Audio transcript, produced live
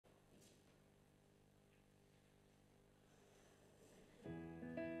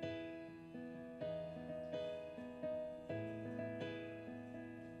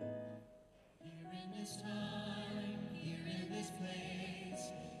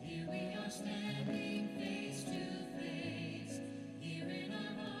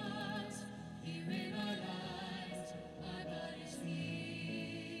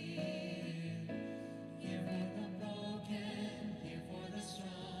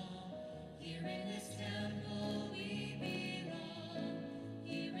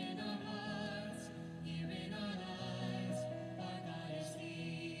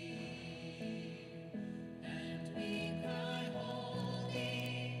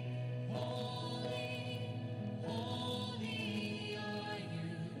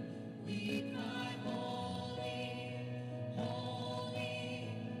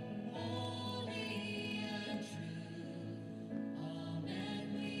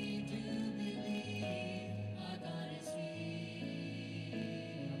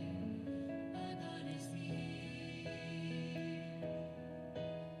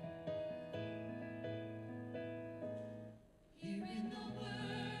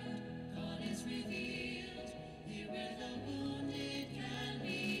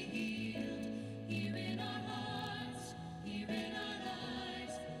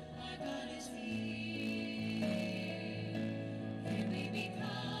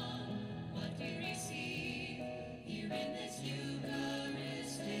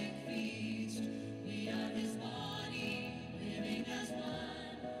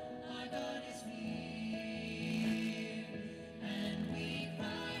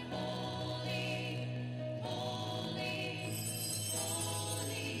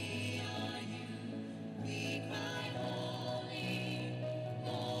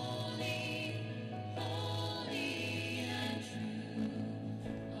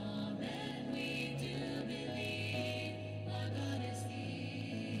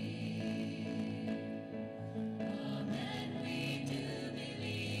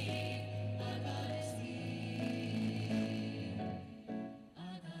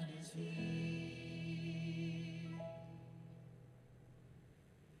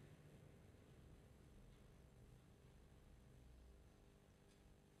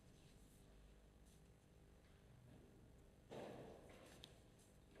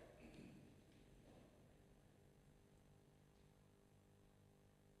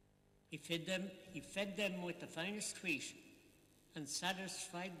He fed them with the finest wheat and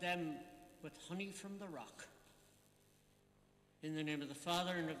satisfied them with honey from the rock. In the name of the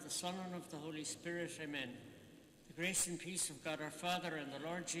Father, and of the Son, and of the Holy Spirit, amen. The grace and peace of God our Father and the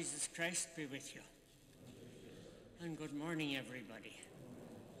Lord Jesus Christ be with you. And good morning, everybody.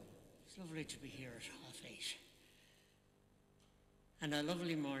 It's lovely to be here at 8:30. And a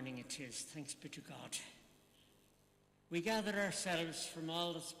lovely morning it is, thanks be to God. We gather ourselves from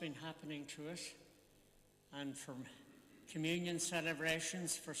all that's been happening to us and from communion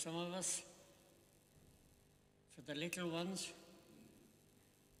celebrations for some of us, for the little ones,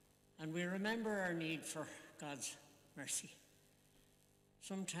 and we remember our need for God's mercy.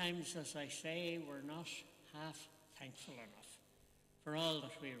 Sometimes, as I say, we're not half thankful enough for all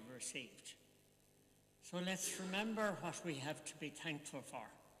that we have received. So let's remember what we have to be thankful for.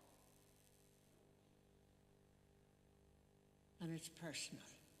 And it's personal.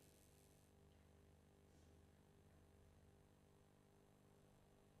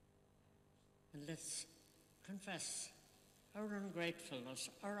 And let's confess our ungratefulness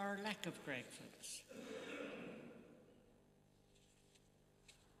or our lack of gratefulness.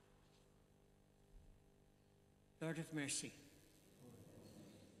 Lord of mercy.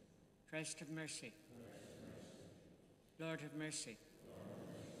 Christ of mercy. Lord of mercy.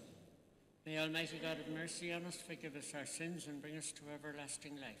 May Almighty God have mercy on us, forgive us our sins, and bring us to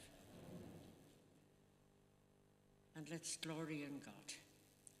everlasting life. And let's glory in God.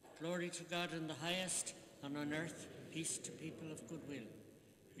 Glory to God in the highest, and on earth peace to people of good will.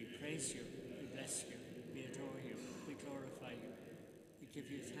 We praise you, we bless you, we adore you, we glorify you. We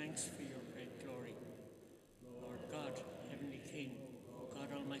give you thanks for your great glory. Lord God, Heavenly King,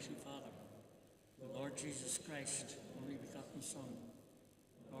 God Almighty Father, the Lord Jesus Christ, only begotten Son,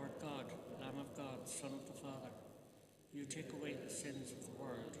 Lord God, Lamb of God, Son of the Father, you take away the sins of the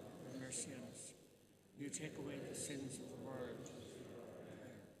world, have mercy on us. You take away the sins of the world.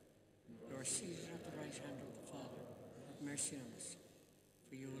 You are seated at the right hand of the Father, have mercy on us.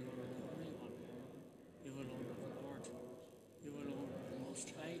 For you alone are the Holy One, you alone are the Lord, you alone are the Most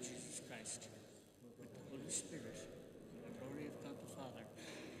High Jesus Christ, with the Holy Spirit, and the glory of God the Father.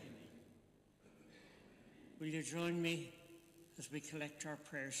 Amen. Will you join me as we collect our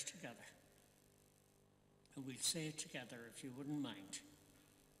prayers together? And we'll say it together, if you wouldn't mind.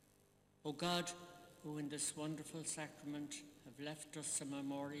 O God, who in this wonderful sacrament have left us a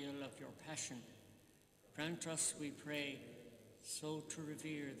memorial of your passion, grant us, we pray, so to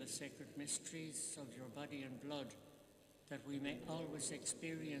revere the sacred mysteries of your body and blood, that we may always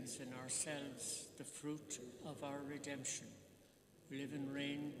experience in ourselves the fruit of our redemption. We live and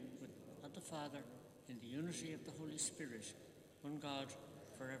reign with God the Father in the unity of the Holy Spirit, one God,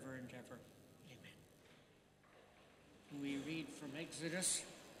 forever and ever. Amen. And we read from Exodus.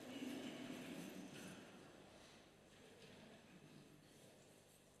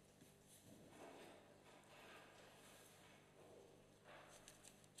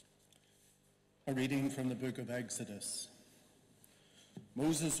 A reading from the book of Exodus.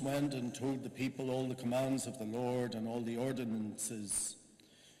 Moses went and told the people all the commands of the Lord and all the ordinances.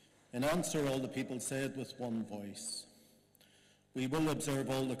 In answer, all the people said with one voice, "We will observe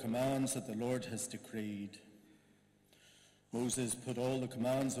all the commands that the Lord has decreed." Moses put all the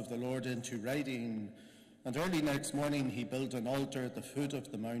commands of the Lord into writing, and early next morning he built an altar at the foot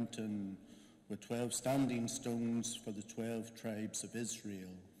of the mountain with 12 standing stones for the 12 tribes of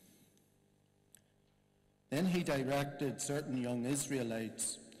Israel. Then he directed certain young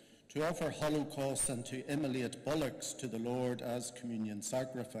Israelites to offer holocausts and to immolate bullocks to the Lord as communion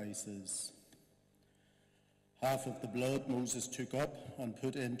sacrifices. Half of the blood Moses took up and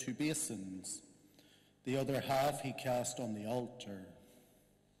put into basins. The other half he cast on the altar.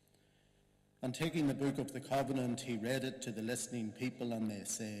 And taking the book of the covenant, he read it to the listening people, and they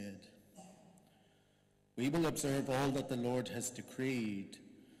said, "We will observe all that the Lord has decreed.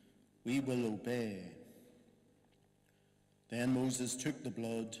 We will obey." Then Moses took the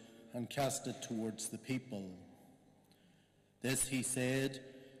blood and cast it towards the people. "This," he said,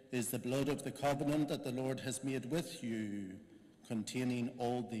 "is the blood of the covenant that the Lord has made with you, containing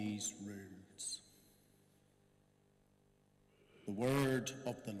all these rules." The word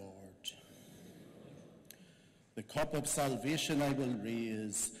of the Lord. The cup of salvation I will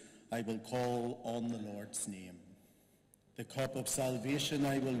raise, I will call on the Lord's name. The cup of salvation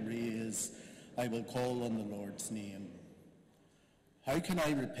I will raise, I will call on the Lord's name. How can I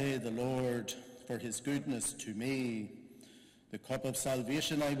repay the Lord for his goodness to me? The cup of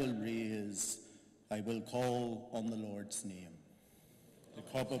salvation I will raise, I will call on the Lord's name. The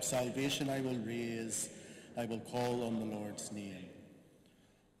cup of salvation I will raise, I will call on the Lord's name.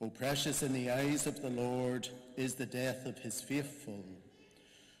 O precious in the eyes of the Lord is the death of his faithful.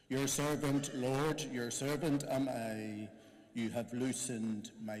 Your servant, Lord, your servant am I. You have loosened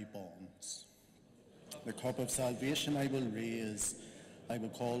my bonds. The cup of salvation I will raise. I will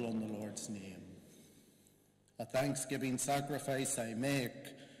call on the Lord's name. A thanksgiving sacrifice I make.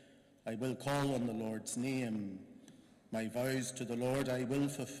 I will call on the Lord's name. My vows to the Lord I will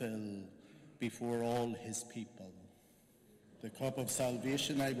fulfill before all his people. The cup of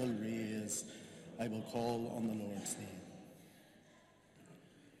salvation I will raise. I will call on the Lord's name.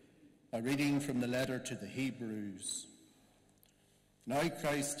 A reading from the letter to the Hebrews. Now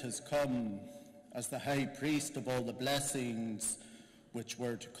Christ has come as the high priest of all the blessings which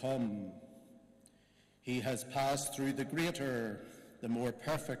were to come. He has passed through the greater, the more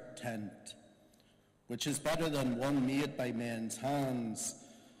perfect tent, which is better than one made by men's hands,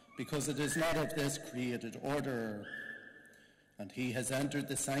 because it is not of this created order. And he has entered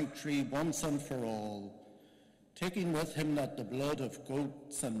the sanctuary once and for all, taking with him not the blood of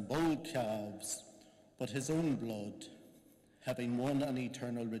goats and bull calves, but his own blood, having won an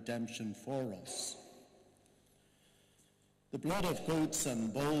eternal redemption for us. The blood of goats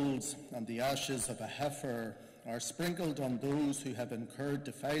and bulls and the ashes of a heifer are sprinkled on those who have incurred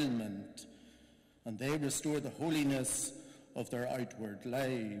defilement, and they restore the holiness of their outward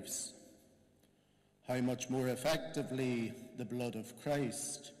lives. How much more effectively the blood of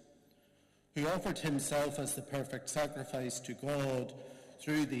Christ, who offered himself as the perfect sacrifice to God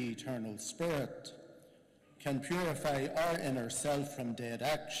through the eternal Spirit, can purify our inner self from dead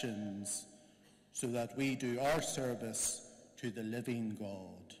actions, so that we do our service to the living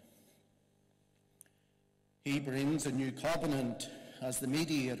God. He brings a new covenant as the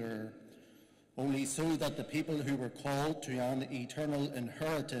mediator, only so that the people who were called to an eternal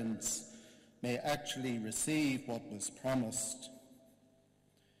inheritance may actually receive what was promised.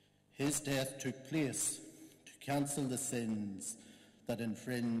 His death took place to cancel the sins that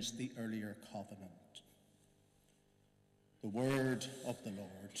infringed the earlier covenant. The word of the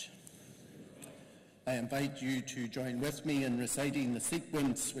Lord. I invite you to join with me in reciting the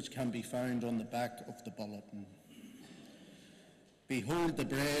sequence which can be found on the back of the bulletin. Behold the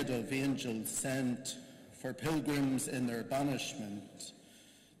bread of angels sent for pilgrims in their banishment,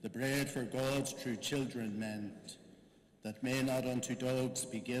 the bread for God's true children meant, that may not unto dogs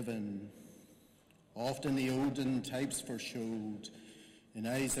be given. Oft in the olden types foreshowed, in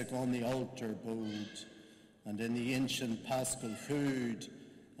Isaac on the altar bode, and in the ancient paschal food,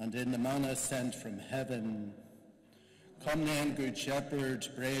 and in the manna sent from heaven. Come then, good shepherd,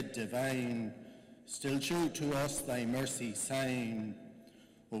 bread divine, still show to us thy mercy sign.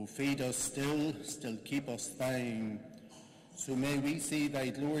 O feed us still keep us thine, so may we see thy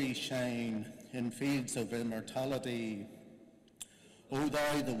glory shine in fields of immortality. O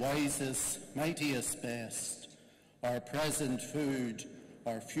thou, the wisest, mightiest, best, our present food,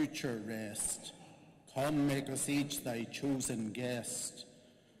 our future rest, come, make us each thy chosen guest,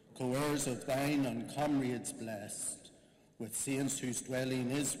 co-heirs of thine and comrades blessed, with saints whose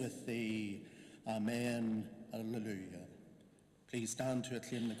dwelling is with thee. Amen. Alleluia. Please stand to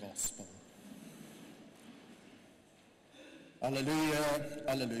acclaim the gospel. Alleluia,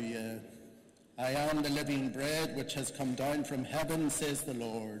 alleluia. I am the living bread which has come down from heaven, says the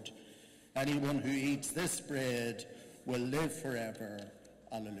Lord. Anyone who eats this bread will live forever.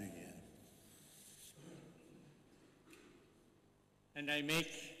 Alleluia. And I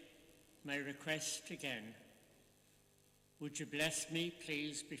make my request again. Would you bless me,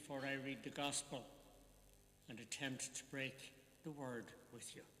 please, before I read the gospel and attempt to break the word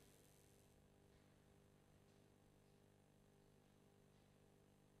with you?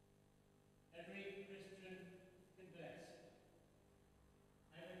 Every Christian can bless.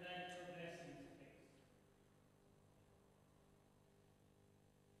 I would like your blessings, please.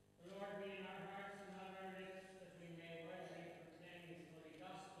 The Lord be in our hearts and on our lips, that we may worthily proclaim his holy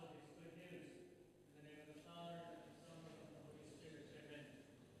gospel, his good news. In the name of the Father, and the Son, and the Holy Spirit. Amen.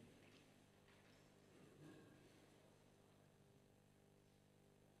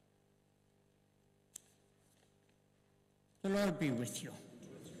 The Lord be with you.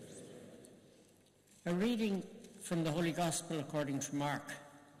 A reading from the Holy Gospel according to Mark.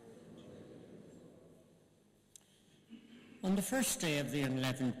 On the first day of the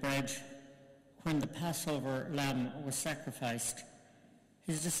unleavened bread, when the Passover lamb was sacrificed,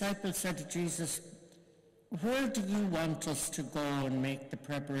 his disciples said to Jesus, "Where do you want us to go and make the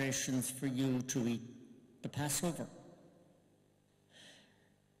preparations for you to eat the Passover?"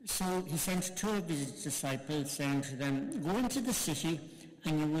 So he sent two of his disciples, saying to them, "Go into the city,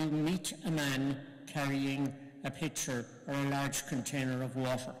 and you will meet a man carrying a pitcher or a large container of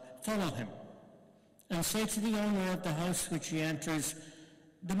water. Follow him. And say to the owner of the house which he enters,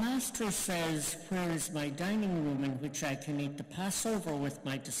 "The master says, where is my dining room in which I can eat the Passover with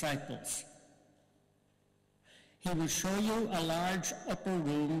my disciples?" He will show you a large upper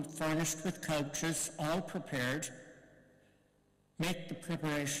room furnished with couches, all prepared. Make the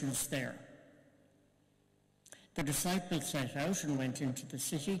preparations there. The disciples set out and went into the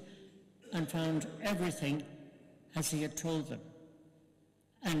city and found everything as he had told them,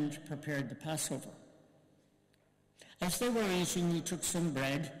 and prepared the Passover. As they were eating, he took some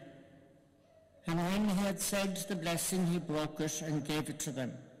bread, and when he had said the blessing, he broke it and gave it to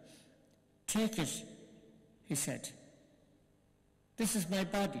them. "Take it," he said. "This is my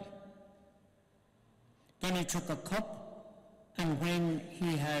body." Then he took a cup, and when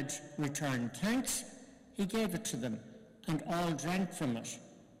he had returned thanks, he gave it to them, and all drank from it.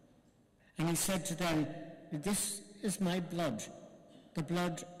 And he said to them, "This is my blood, the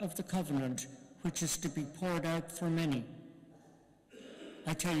blood of the covenant, which is to be poured out for many.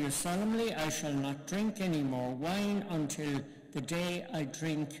 I tell you solemnly, I shall not drink any more wine until the day I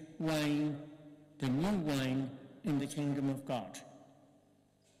drink wine, the new wine, in the kingdom of God."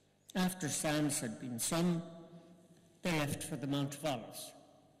 After psalms had been sung, they left for the Mount of Olives.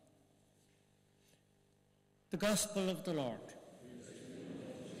 The Gospel of the Lord.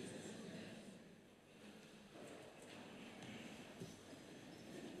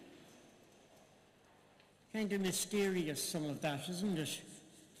 Kind of mysterious, some of that, isn't it?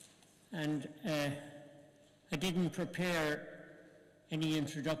 And I didn't prepare any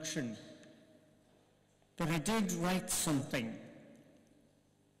introduction, but I did write something.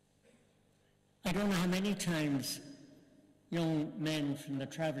 I don't know how many times young men from the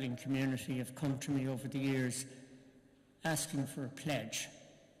travelling community have come to me over the years asking for a pledge,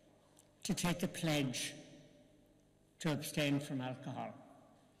 to take a pledge to abstain from alcohol.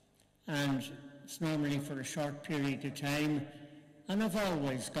 And it's normally for a short period of time, and I've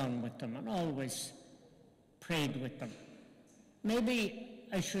always gone with them and always prayed with them. Maybe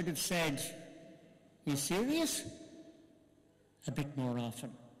I should have said, "You serious?" a bit more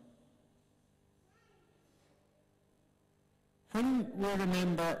often. When we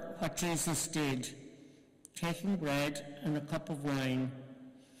remember what Jesus did, taking bread and a cup of wine,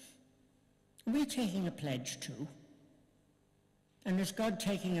 are we taking a pledge too? And is God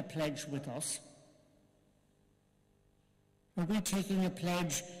taking a pledge with us? Are we taking a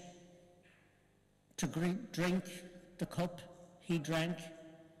pledge to drink the cup he drank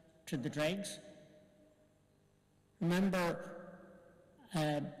to the dregs? Remember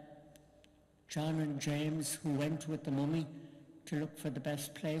John and James, who went with the mummy to look for the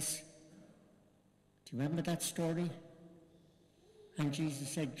best place? Do you remember that story? And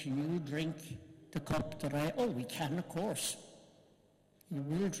Jesus said, "Can you drink the cup that I..." "Oh, we can, of course. You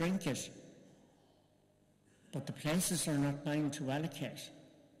will drink it. But the places are not mine to allocate."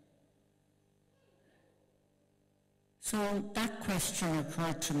 So that question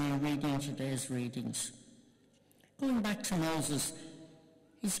occurred to me reading today's readings. Going back to Moses,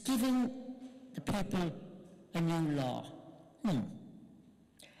 he's giving the people a new law. A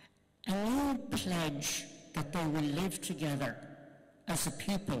new pledge that they will live together as a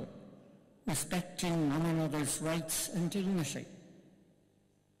people, respecting one another's rights and dignity.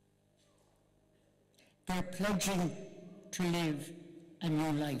 They're pledging to live a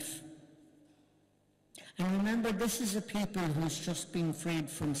new life. And remember, this is a people who's just been freed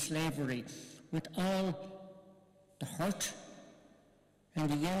from slavery, with all the hurt and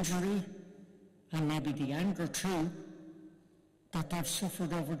the injury, and maybe the anger too, that they've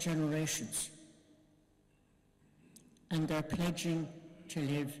suffered over generations. And they're pledging to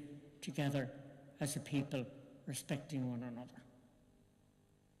live together as a people, respecting one another.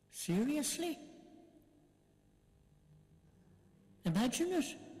 Seriously? Imagine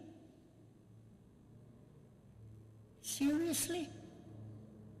it. Seriously?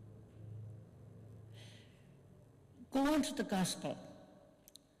 Go on to the Gospel.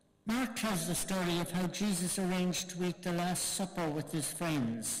 Mark tells the story of how Jesus arranged to eat the Last Supper with his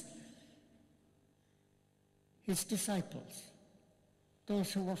friends, his disciples,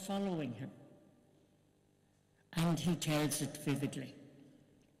 those who were following him. And he tells it vividly.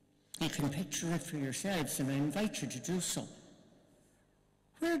 You can picture it for yourselves, and I invite you to do so.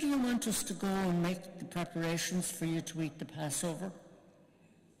 Where do you want us to go and make the preparations for you to eat the Passover?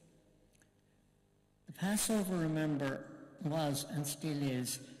 The Passover, remember, was and still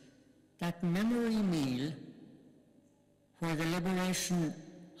is that memory meal where the liberation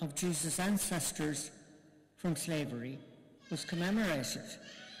of Jesus' ancestors from slavery was commemorated.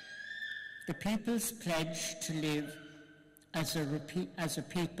 The people's pledge to live as a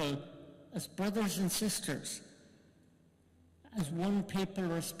people, as brothers and sisters, as one people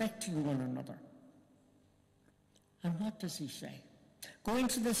respecting one another. And what does he say? Go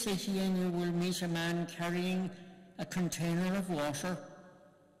into the city and you will meet a man carrying a container of water.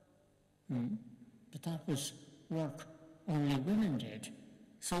 But that was work only women did,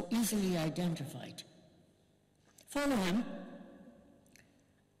 so easily identified. Follow him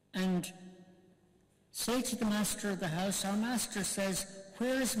and say to the master of the house, our master says,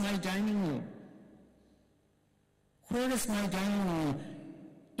 where is my dining room? Where is my dining room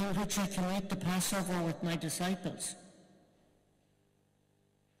in which I can eat the Passover with my disciples?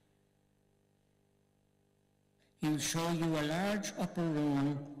 He'll show you a large upper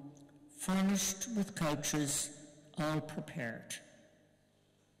room furnished with couches, all prepared.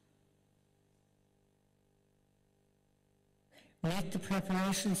 Make the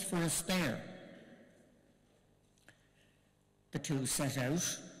preparations for us there. The two set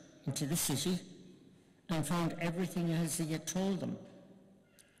out into the city and found everything as he had told them,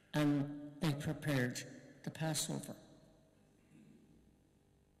 and they prepared the Passover.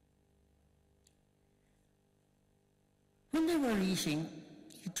 When they were eating,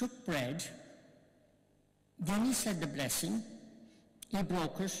 he took bread, then he said the blessing, he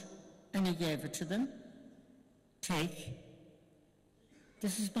broke it, and he gave it to them. Take,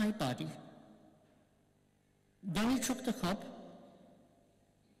 this is my body. Then he took the cup,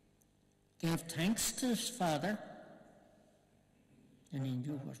 gave thanks to his Father, and he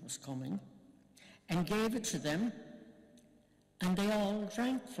knew what was coming, and gave it to them, and they all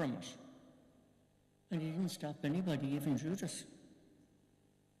drank from it. And he didn't stop anybody, even Judas.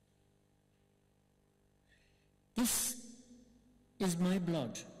 This is my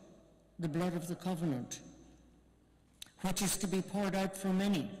blood, the blood of the covenant, which is to be poured out for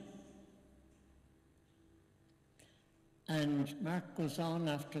many. And Mark goes on,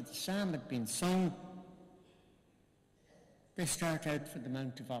 after the psalm had been sung, they start out for the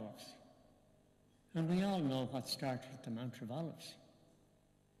Mount of Olives. And we all know what started at the Mount of Olives.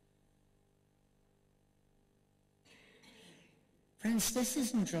 Friends, this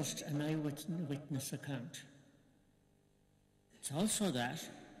isn't just an eyewitness account. It's also that,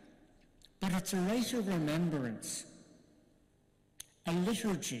 but it's a rite of remembrance, a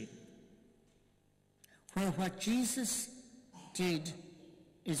liturgy, where what Jesus did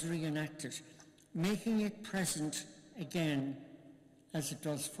is reenacted, making it present again as it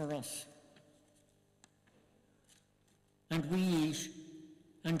does for us. And we eat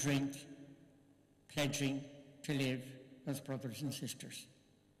and drink, pledging to live as brothers and sisters.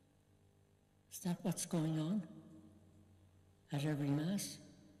 Is that what's going on at every Mass?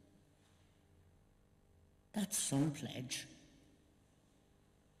 That's some pledge.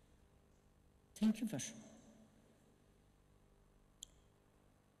 Think of it.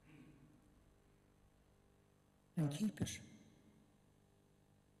 And keep it.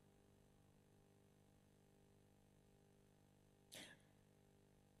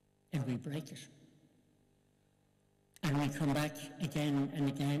 And we break it. And we come back again and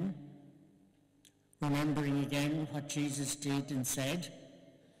again, remembering again what Jesus did and said,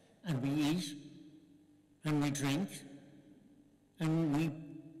 and we eat, and we drink, and we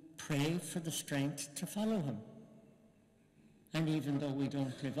pray for the strength to follow him. And even though we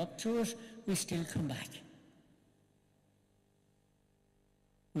don't live up to it, we still come back.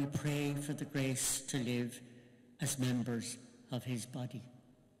 We pray for the grace to live as members of his body.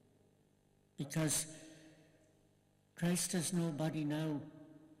 Because Christ has no body now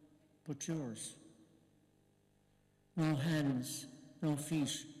but yours. No hands, no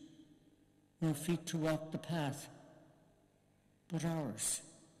feet to walk the path but ours.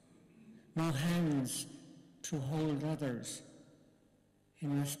 No hands to hold others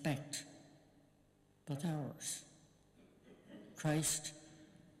in respect but ours. Christ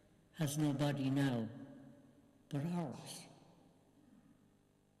has no body now but ours.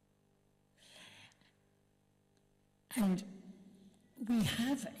 And we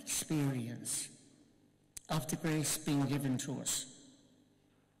have experience of the grace being given to us.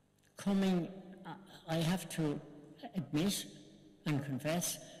 Coming, I have to admit and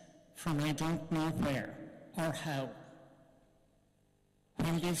confess, from I don't know where or how,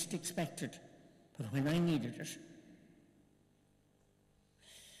 when least expected, but when I needed it.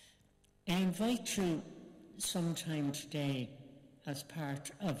 I invite you sometime today, as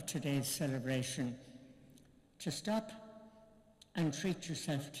part of today's celebration, to stop and treat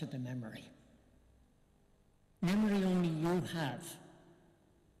yourself to the memory. Memory only you have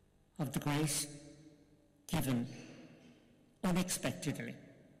of the grace given unexpectedly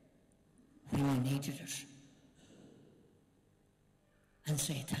when you needed it. And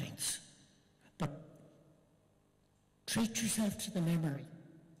say thanks. But treat yourself to the memory.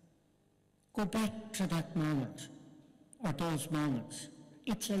 Go back to that moment, or those moments.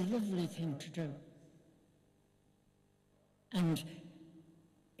 It's a lovely thing to do. And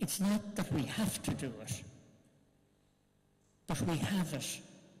it's not that we have to do it, but we have it.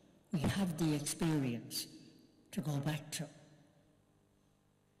 We have the experience to go back to.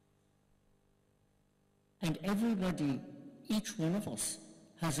 And everybody, each one of us,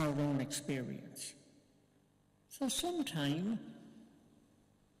 has our own experience. So sometime,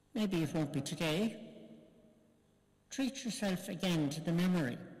 maybe it won't be today, treat yourself again to the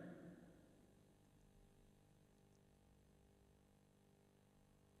memory.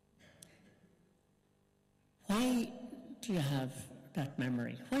 Why do you have that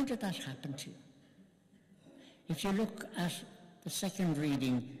memory? Why did that happen to you? If you look at the second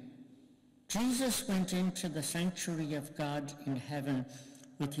reading, Jesus went into the sanctuary of God in heaven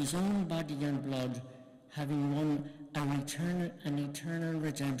with his own body and blood, having won an eternal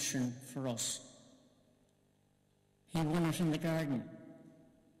redemption for us. He won it in the garden.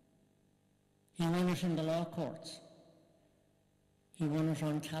 He won it in the law courts. He won it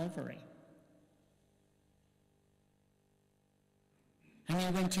on Calvary. And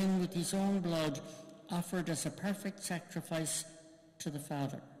he went in with his own blood, offered as a perfect sacrifice to the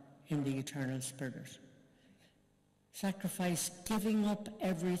Father in the eternal Spirit. Sacrifice, giving up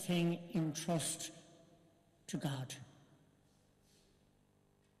everything in trust to God.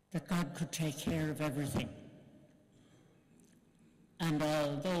 That God could take care of everything. And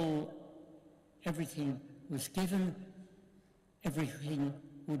although everything was given, everything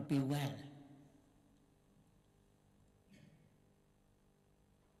would be well.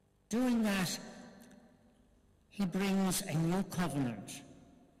 Doing that, he brings a new covenant,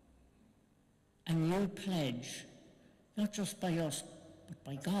 a new pledge, not just by us, but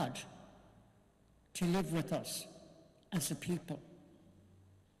by God, to live with us as a people.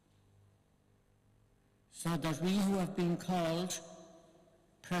 So that we who have been called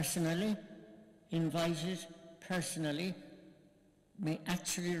personally, invited personally, may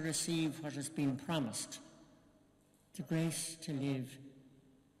actually receive what has been promised, the grace to live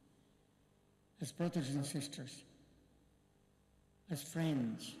as brothers and sisters, as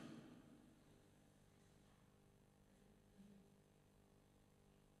friends.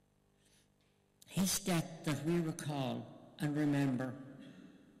 His death that we recall and remember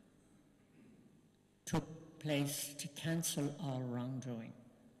took place to cancel all wrongdoing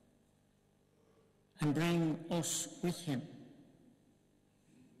and bring us with him,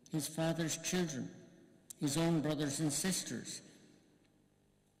 his Father's children, his own brothers and sisters,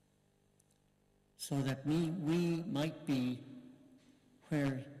 so that we might be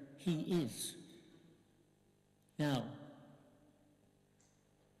where he is now.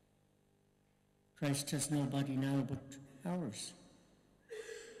 Christ has no body now but ours.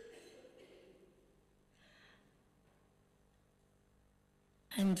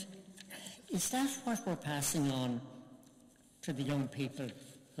 And is that what we're passing on to the young people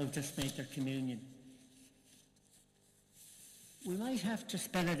who've just made their communion? We might have to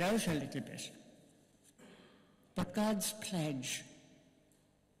spell it out a little bit. But God's pledge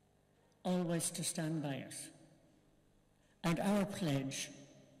always to stand by us, and our pledge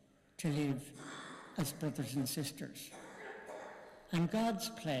to live as brothers and sisters, and God's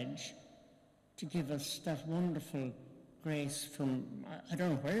pledge to give us that wonderful grace from, I don't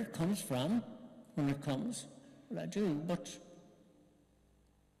know where it comes from when it comes, well I do, but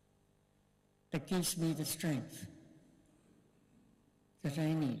that gives me the strength that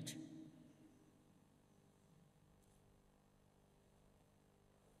I need.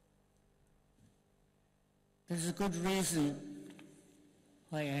 There's a good reason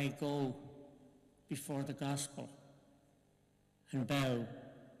why I go before the gospel and bow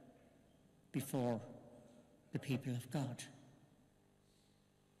before the people of God.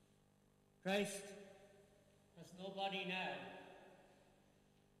 Christ has no body now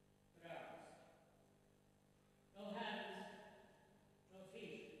but ours. No hands, no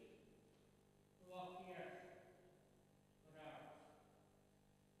feet to walk the earth but ours.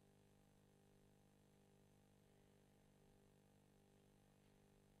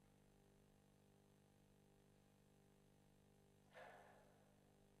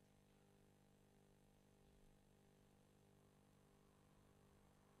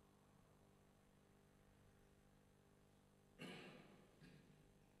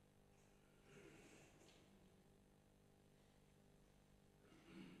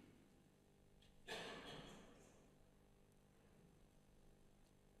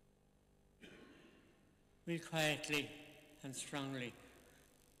 we'll quietly and strongly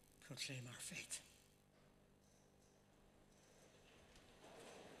proclaim our faith.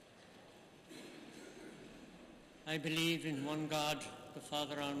 I believe in one God, the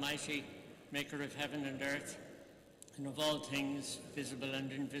Father Almighty, maker of heaven and earth, and of all things visible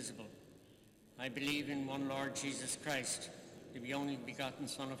and invisible. I believe in one Lord Jesus Christ, the only begotten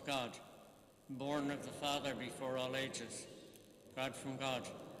Son of God, born of the Father before all ages, God from God,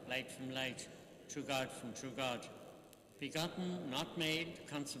 light from light, true God from true God, begotten, not made,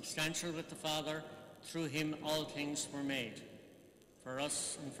 consubstantial with the Father, through him all things were made. For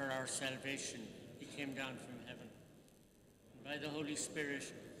us and for our salvation he came down from heaven. And by the Holy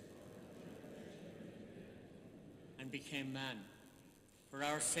Spirit and became man. For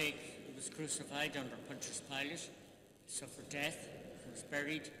our sake he was crucified under Pontius Pilate, suffered death, was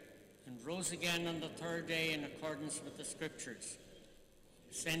buried, and rose again on the third day in accordance with the Scriptures,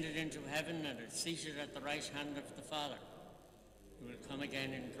 ascended into heaven and is seated at the right hand of the Father, who will come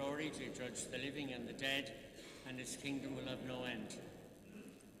again in glory to judge the living and the dead, and his kingdom will have no end.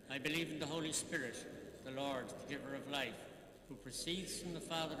 I believe in the Holy Spirit, the Lord, the giver of life, who proceeds from the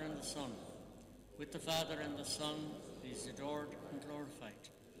Father and the Son. With the Father and the Son he is adored and glorified,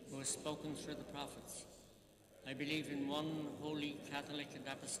 who has spoken through the prophets. I believe in one holy Catholic and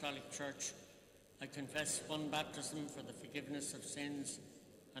Apostolic Church. I confess one baptism for the forgiveness of sins,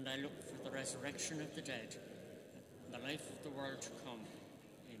 and I look for the resurrection of the dead and the life of the world to come.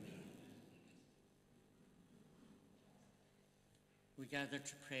 Amen. We gather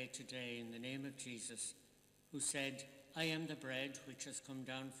to pray today in the name of Jesus, who said, I am the bread which has come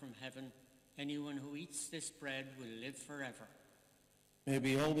down from heaven. Anyone who eats this bread will live forever. May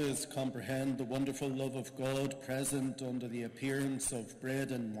we always comprehend the wonderful love of God present under the appearance of bread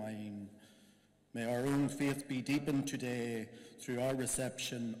and wine. May our own faith be deepened today through our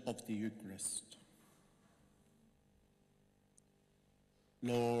reception of the Eucharist.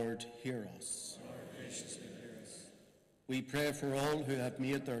 Lord, hear us. Lord, graciously hear us. We pray for all who have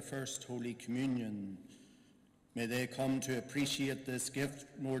made their first Holy Communion. May they come to appreciate this gift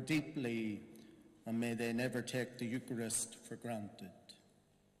more deeply, and may they never take the Eucharist for granted.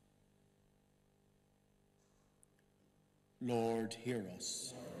 Lord, hear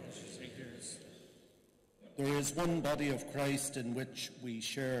us. Lord, graciously hear us. There is one body of Christ in which we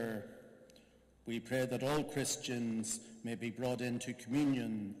share. We pray that all Christians may be brought into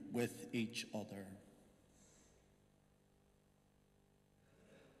communion with each other.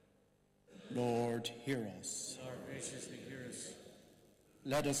 Lord, hear us. Lord, graciously hear us.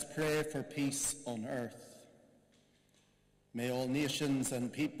 Let us pray for peace on earth. May all nations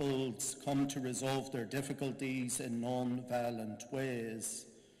and peoples come to resolve their difficulties in non-violent ways.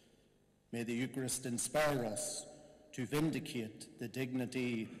 May the Eucharist inspire us to vindicate the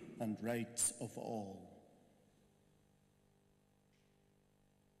dignity and rights of all.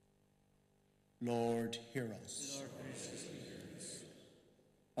 Lord, hear us. Lord, graciously hear us.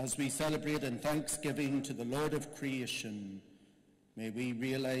 As we celebrate in thanksgiving to the Lord of creation, may we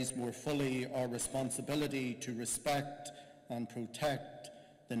realize more fully our responsibility to respect and protect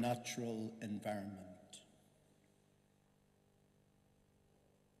the natural environment.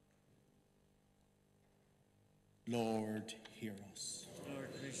 Lord, hear us. Lord,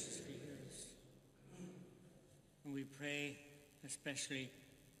 graciously hear us. And we pray especially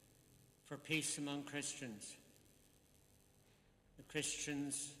for peace among Christians, the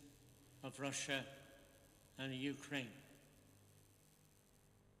Christians of Russia and the Ukraine,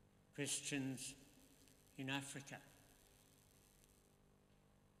 Christians in Africa.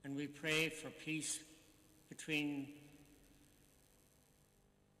 And we pray for peace between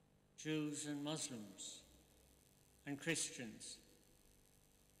Jews and Muslims and Christians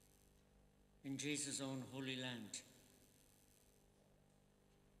in Jesus' own holy land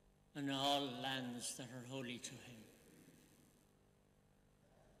and all lands that are holy to him.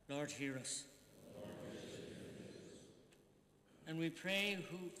 Lord, hear us. And we pray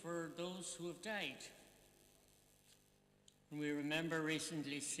for those who have died. And we remember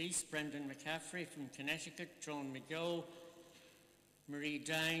recently deceased Brendan McCaffrey from Connecticut, Joan McGill, Marie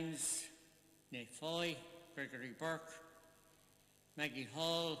Dines, Nay Foy, Gregory Burke, Maggie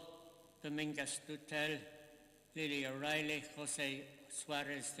Hall, Dominguez Dutel, Lily O'Reilly, Jose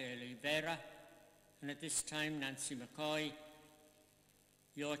Suarez de Oliveira, and at this time Nancy McCoy,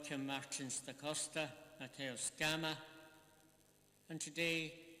 Joachim Martins da Costa, Mateo Scama, and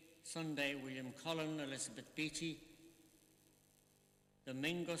today, Sunday, William Cullen, Elizabeth Beattie,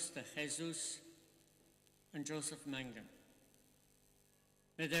 Domingos de Jesus, and Joseph Mangan.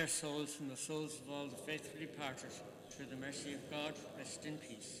 May their souls and the souls of all the faithfully departed, through the mercy of God, rest in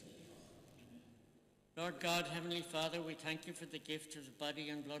peace. Lord God, Heavenly Father, we thank you for the gift of the body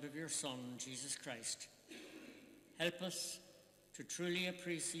and blood of your Son, Jesus Christ. Help us to truly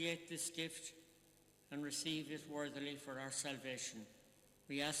appreciate this gift and receive it worthily for our salvation.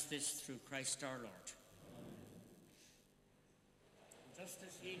 We ask this through Christ our Lord. Just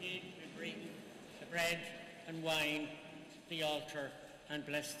as he did, we bring the bread and wine to the altar and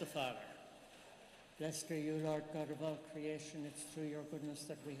bless the Father. Blessed are you, Lord God of all creation. It's through your goodness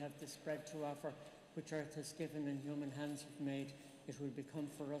that we have this bread to offer, which earth has given and human hands have made. It will become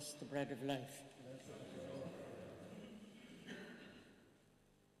for us the bread of life.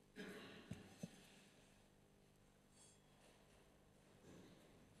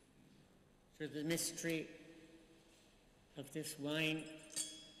 Through the mystery of this wine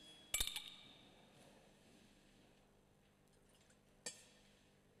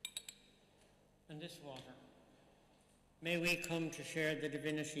and this water, may we come to share the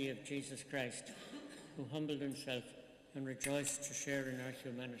divinity of Jesus Christ, who humbled himself and rejoiced to share in our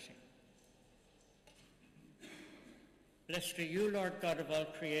humanity. Blessed are you, Lord God of all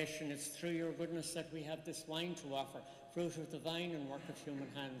creation. It's through your goodness that we have this wine to offer, fruit of the vine and work of human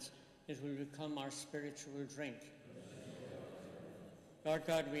hands. It will become our spiritual drink. Lord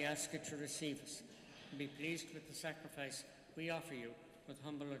God, we ask you to receive us and be pleased with the sacrifice we offer you with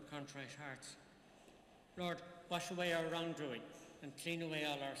humble and contrite hearts. Lord, wash away our wrongdoing and clean away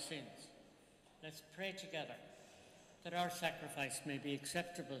all our sins. Let's pray together that our sacrifice may be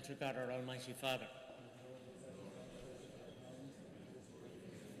acceptable to God our Almighty Father.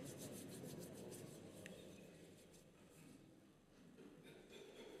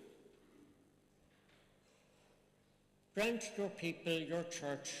 Grant your people, your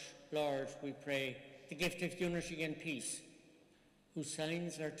church, Lord, we pray, the gift of unity and peace, whose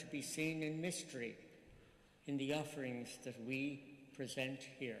signs are to be seen in mystery in the offerings that we present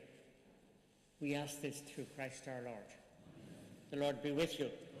here. We ask this through Christ our Lord. The Lord be with you.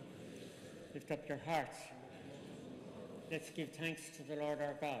 Lift up your hearts. Let's give thanks to the Lord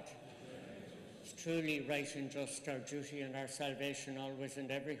our God. It's truly right and just, our duty and our salvation, always and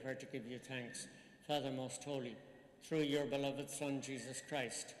everywhere to give you thanks. Father most holy, through your beloved Son, Jesus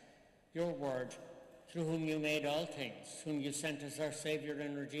Christ, your word, through whom you made all things, whom you sent as our Saviour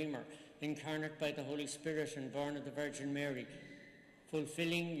and Redeemer, incarnate by the Holy Spirit and born of the Virgin Mary,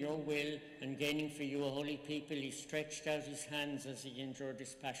 fulfilling your will and gaining for you a holy people, he stretched out his hands as he endured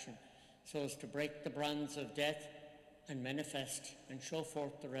his passion, so as to break the bonds of death and manifest and show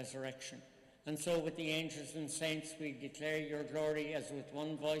forth the resurrection. And so with the angels and saints we declare your glory, as with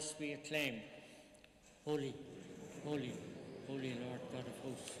one voice we acclaim, Holy, holy, holy Lord God of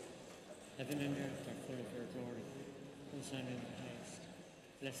hosts. Heaven and earth are full of your glory. Hosanna in the highest.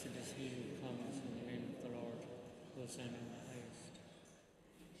 Blessed is he who comes in the name of the Lord. Hosanna in the highest.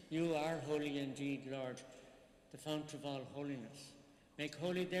 You are holy indeed, Lord, the fount of all holiness. Make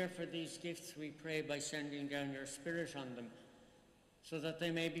holy therefore these gifts, we pray, by sending down your Spirit on them, so that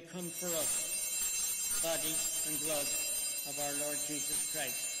they may become for us the body and blood of our Lord Jesus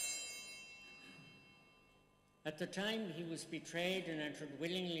Christ. At the time he was betrayed and entered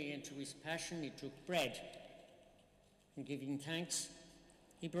willingly into his passion, he took bread, and giving thanks,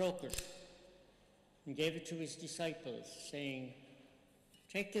 he broke it and gave it to his disciples, saying,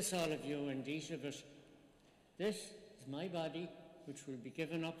 Take this, all of you, and eat of it. This is my body, which will be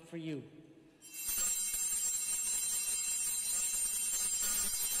given up for you.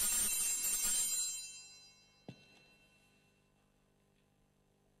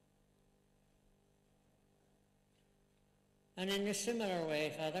 And in a similar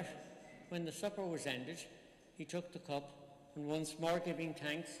way, Father, when the supper was ended, he took the cup, and once more giving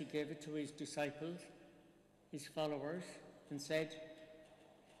thanks, he gave it to his disciples, his followers, and said,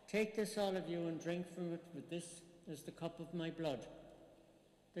 Take this, all of you, and drink from it, for this is the cup of my blood,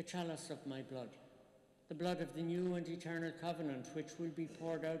 the chalice of my blood, the blood of the new and eternal covenant, which will be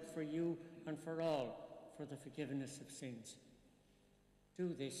poured out for you and for all for the forgiveness of sins.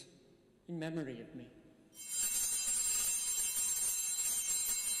 Do this in memory of me.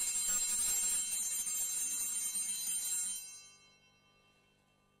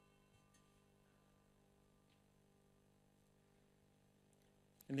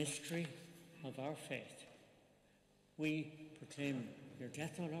 The mystery of our faith. We proclaim your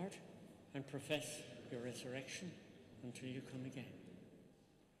death, O Lord, and profess your resurrection until you come again.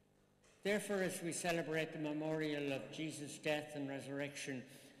 Therefore, as we celebrate the memorial of Jesus' death and resurrection,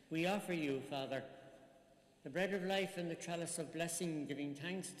 we offer you, Father, the bread of life and the chalice of blessing, giving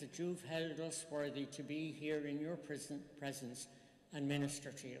thanks that you've held us worthy to be here in your presence and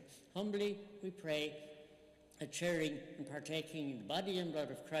minister to you. Humbly, we pray, at sharing and partaking in the body and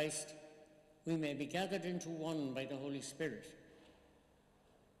blood of Christ, we may be gathered into one by the Holy Spirit.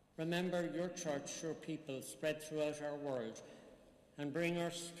 Remember your church, your people spread throughout our world, and bring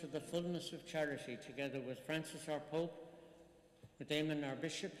us to the fullness of charity together with Francis our Pope, with Eamon our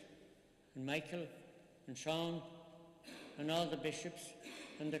Bishop, and Michael and Sean, and all the bishops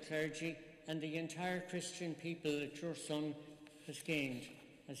and the clergy and the entire Christian people that your Son has gained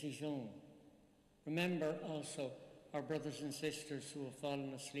as his own. Remember also our brothers and sisters who have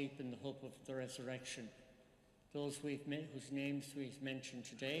fallen asleep in the hope of the resurrection, those whose names we've mentioned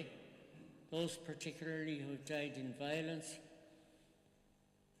today, those particularly who have died in violence.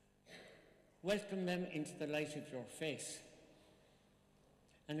 Welcome them into the light of your face.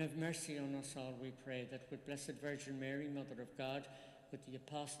 And have mercy on us all, we pray, that with Blessed Virgin Mary, Mother of God, with the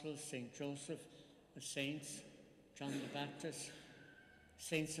apostles, St. Joseph, the saints, John the Baptist,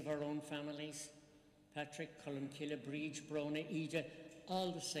 saints of our own families, Patrick, Columcille, Breach, Brona, Ida,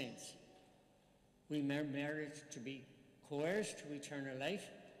 all the saints, we merit to be co-heirs to eternal life,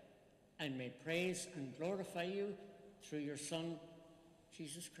 and may praise and glorify you through your Son,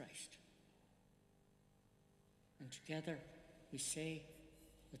 Jesus Christ. And together we say,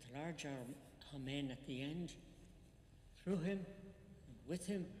 with a large Amen at the end, through him, and with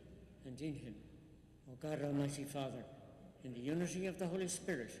him, and in him, O God, Almighty Father, in the unity of the Holy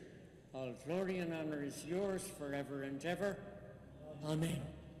Spirit, all glory and honour is yours forever and ever. Amen.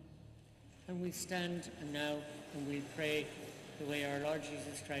 And we stand now and we pray the way our Lord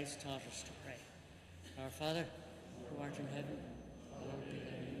Jesus Christ taught us to pray. Our Father, who art in heaven, hallowed be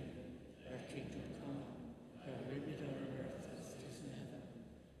thy name. Thy kingdom come, thy will be done on earth as it is in heaven.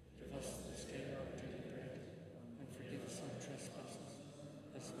 Give us this day our daily bread, and forgive us our trespasses,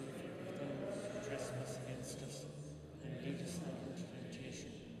 as we forgive those who trespass against us. And lead us not into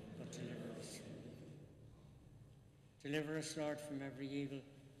temptation, but deliver us from evil. Deliver us, Lord, from every evil.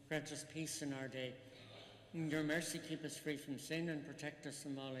 Grant us peace in our day. In your mercy, keep us free from sin and protect us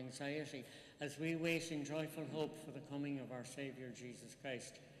from all anxiety, as we wait in joyful hope for the coming of our Saviour, Jesus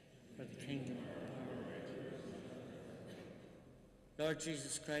Christ, for the kingdom and power. Lord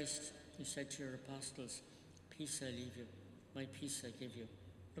Jesus Christ, you said to your apostles, peace I leave you, my peace I give you.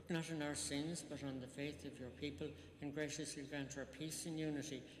 Look not on our sins, but on the faith of your people, and graciously grant our peace and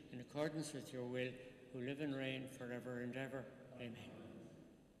unity in accordance with your will, who live and reign forever and ever. Amen.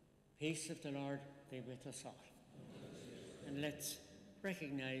 Peace of the Lord be with us all. And let's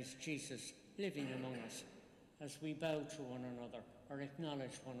recognize Jesus living among us as we bow to one another or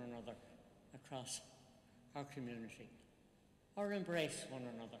acknowledge one another across our community, or embrace one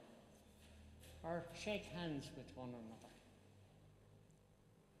another, or shake hands with one another.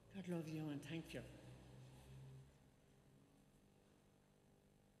 God love you and thank you.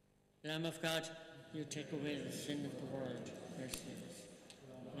 Lamb of God, you take away the sin of the world. Mercy on us.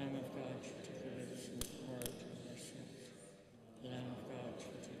 Lamb of God, you take away the sin of the world. Mercy on us. Lamb of God, you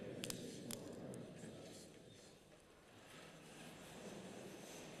take away the sin of the world.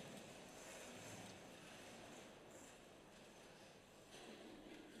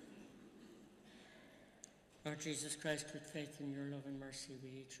 Lord Jesus Christ, with faith in your love and mercy, we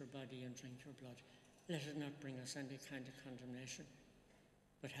eat your body and drink your blood. Let it not bring us any kind of condemnation,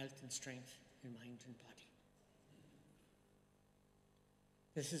 but health and strength in mind and body.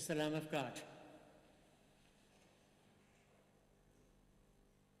 This is the Lamb of God.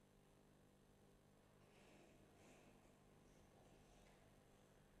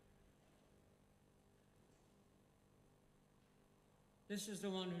 This is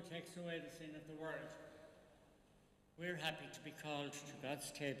the one who takes away the sin of the world. We're happy to be called to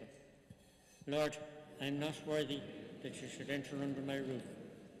God's table. Lord, I am not worthy that you should enter under my roof,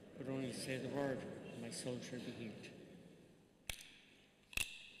 but only say the word, and my soul shall be healed.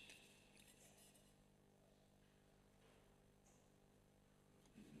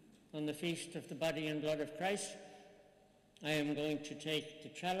 On the feast of the body and blood of Christ, I am going to take the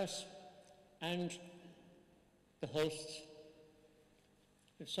chalice and the hosts.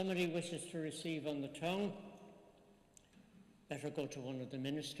 If somebody wishes to receive on the tongue, better go to one of the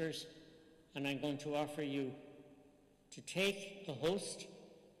ministers, and I'm going to offer you to take the host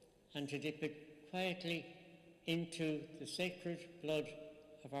and to dip it quietly into the sacred blood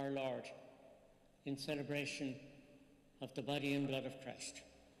of our Lord in celebration of the body and blood of Christ.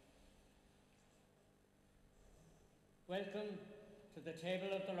 Welcome to the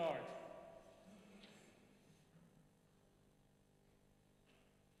table of the Lord.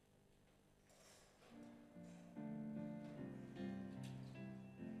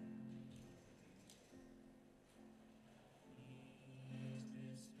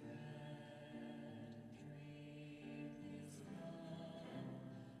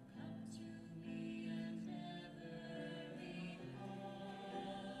 Come to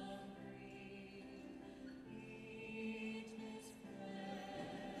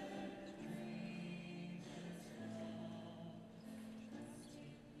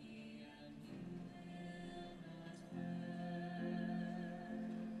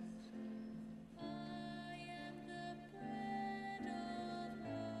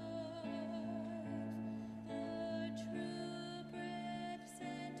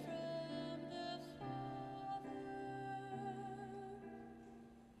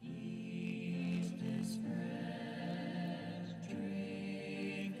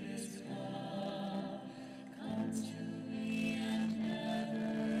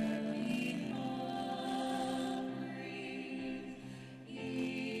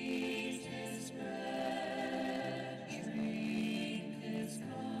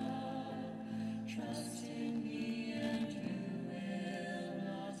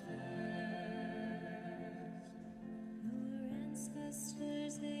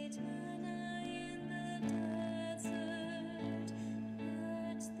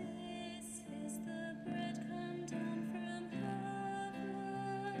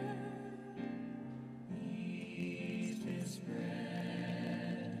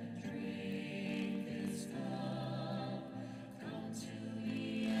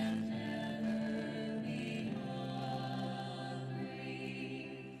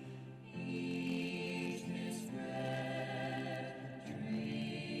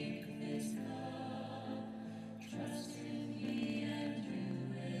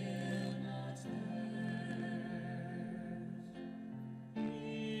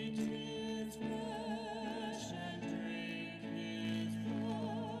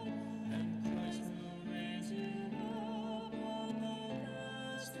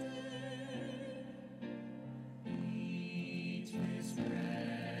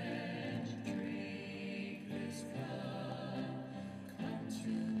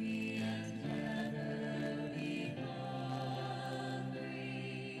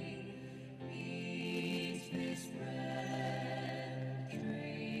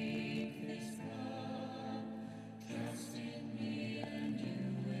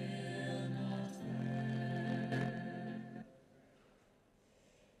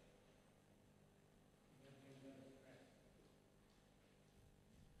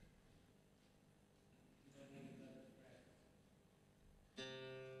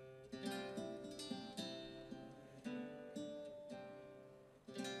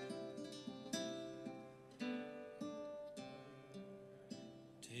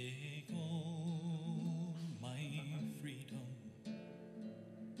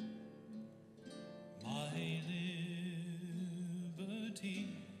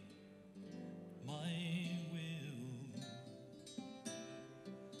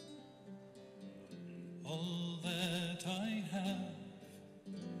All that I have,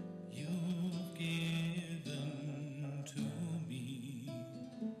 you've given to me.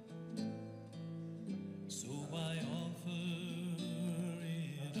 So I offer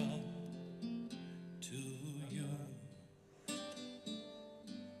it up to you.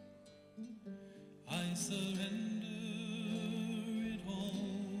 I surrender it all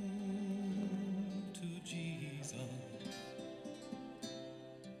to Jesus.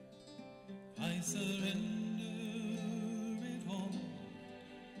 I surrender it all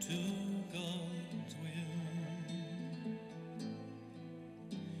to God's will.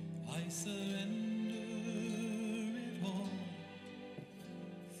 I surrender it all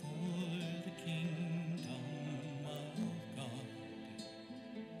for the kingdom of God.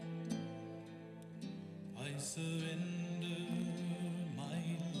 I surrender my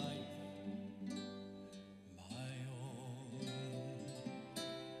life, my all.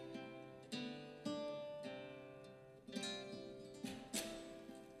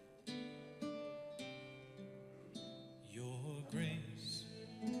 Your grace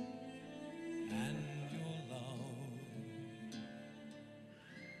and your love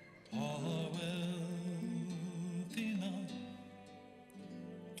are wealth enough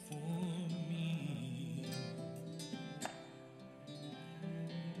for me.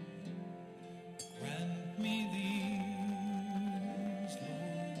 Grant me these,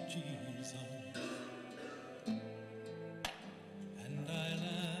 Lord Jesus, and I'll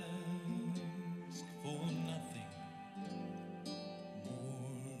ask for nothing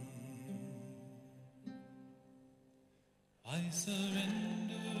more. I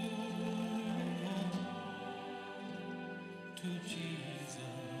surrender all to Jesus.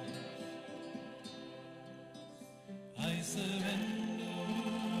 I surrender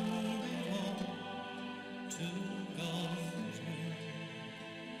all to God's will.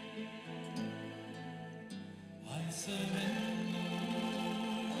 I surrender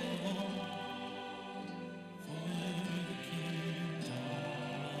all for the kingdom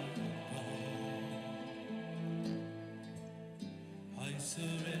of God. I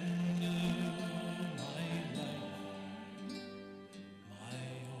surrender my life, my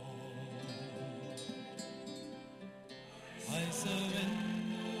all. I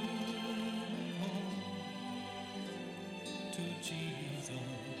surrender all to Jesus.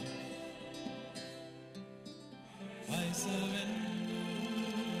 I surrender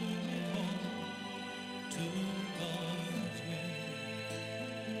all to God's will.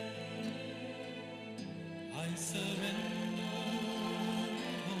 I surrender all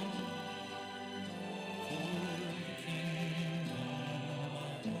for the kingdom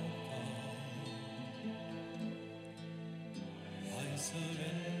of God. I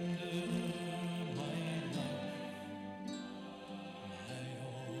surrender my life, my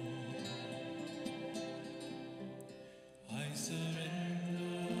all. I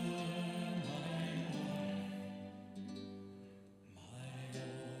surrender my life, my all.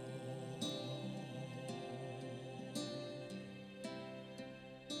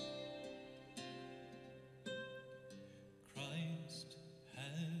 Christ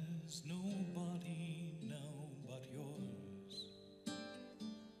has no body now but yours,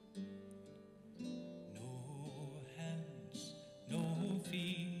 no hands, no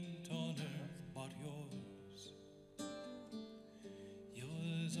feet on earth but yours.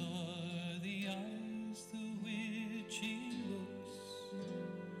 Yours are the eyes through which he looks,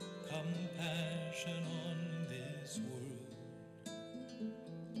 compassion on this world.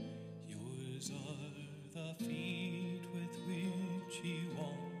 Yours are the feet with which he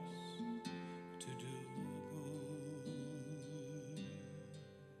walks to do good.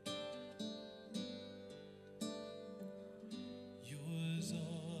 Yours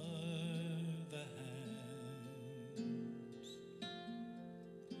are the hands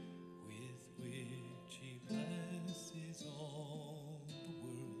with which he blesses all the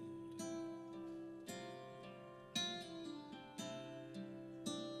world.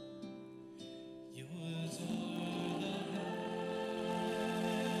 Yours are the hands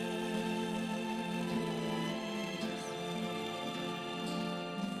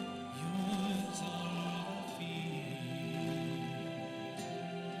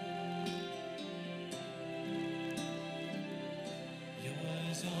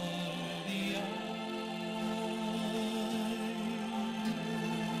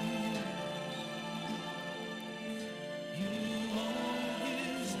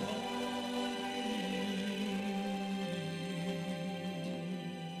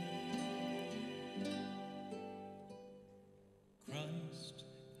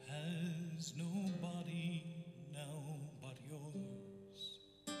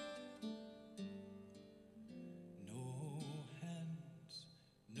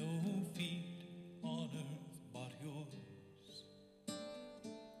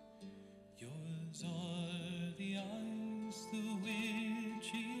Those are the eyes through which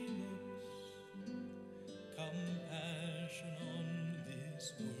he looks, compassion on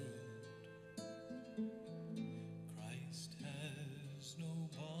this world. Christ has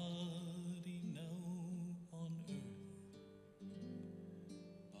nobody now on earth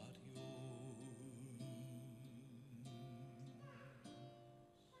but yours.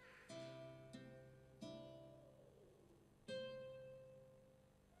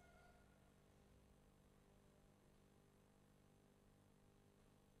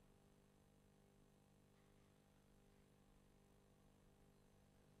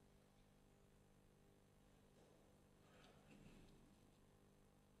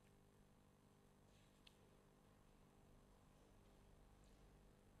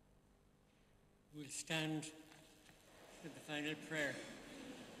 We'll stand for the final prayer.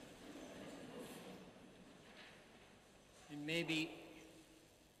 And maybe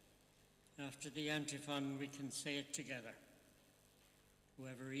after the antiphon we can say it together.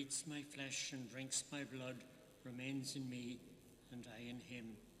 Whoever eats my flesh and drinks my blood remains in me, and I in him,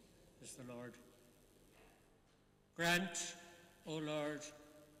 is the Lord. Grant, O Lord,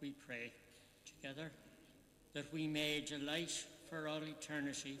 we pray together, that we may delight for all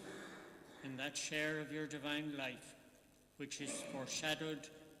eternity in that share of your divine life which is foreshadowed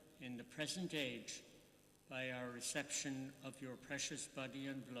in the present age by our reception of your precious body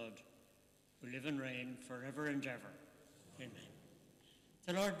and blood, who live and reign forever and ever. Amen.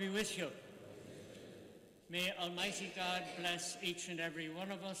 The Lord be with you. May Almighty God bless each and every one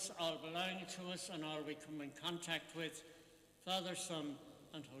of us, all belonging to us and all we come in contact with, Father, Son,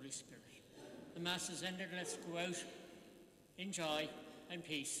 and Holy Spirit. The Mass is ended. Let's go out in joy and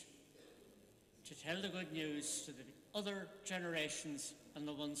peace to tell the good news to the other generations and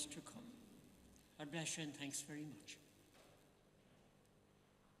the ones to come. God bless you, and thanks very much.